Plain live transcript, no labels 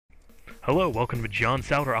Hello, welcome to John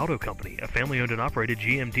Sauder Auto Company, a family-owned and operated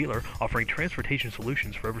GM dealer offering transportation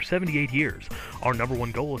solutions for over 78 years. Our number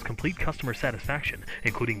one goal is complete customer satisfaction,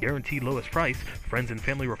 including guaranteed lowest price, friends and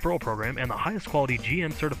family referral program, and the highest quality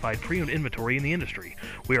GM certified pre-owned inventory in the industry.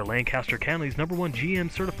 We are Lancaster County's number one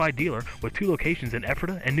GM certified dealer with 2 locations in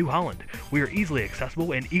Ephrata and New Holland. We are easily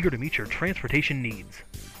accessible and eager to meet your transportation needs.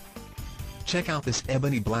 Check out this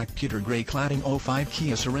Ebony Black Pewter Gray Cladding '05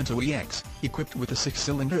 Kia Sorento EX, equipped with a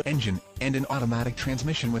 6-cylinder engine and an automatic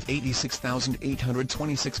transmission with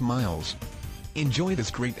 86,826 miles. Enjoy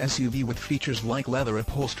this great SUV with features like leather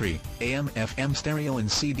upholstery, AM/FM stereo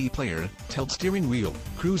and CD player, tilt steering wheel,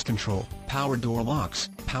 cruise control, power door locks,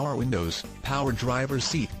 power windows, power driver's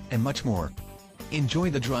seat, and much more. Enjoy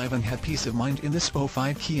the drive and have peace of mind in this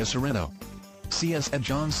 '05 Kia Sorento. See us at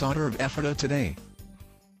John Sauder of Ephrata today.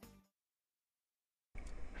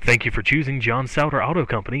 Thank you for choosing John Sauder Auto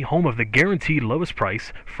Company, home of the guaranteed lowest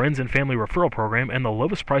price, friends and family referral program, and the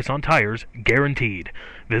lowest price on tires, guaranteed.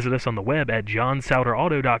 Visit us on the web at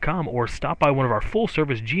johnsauderauto.com or stop by one of our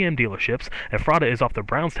full-service GM dealerships. Ephrata is off the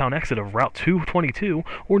Brownstown exit of Route 222,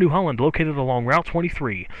 or New Holland located along Route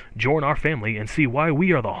 23. Join our family and see why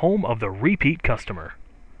we are the home of the repeat customer.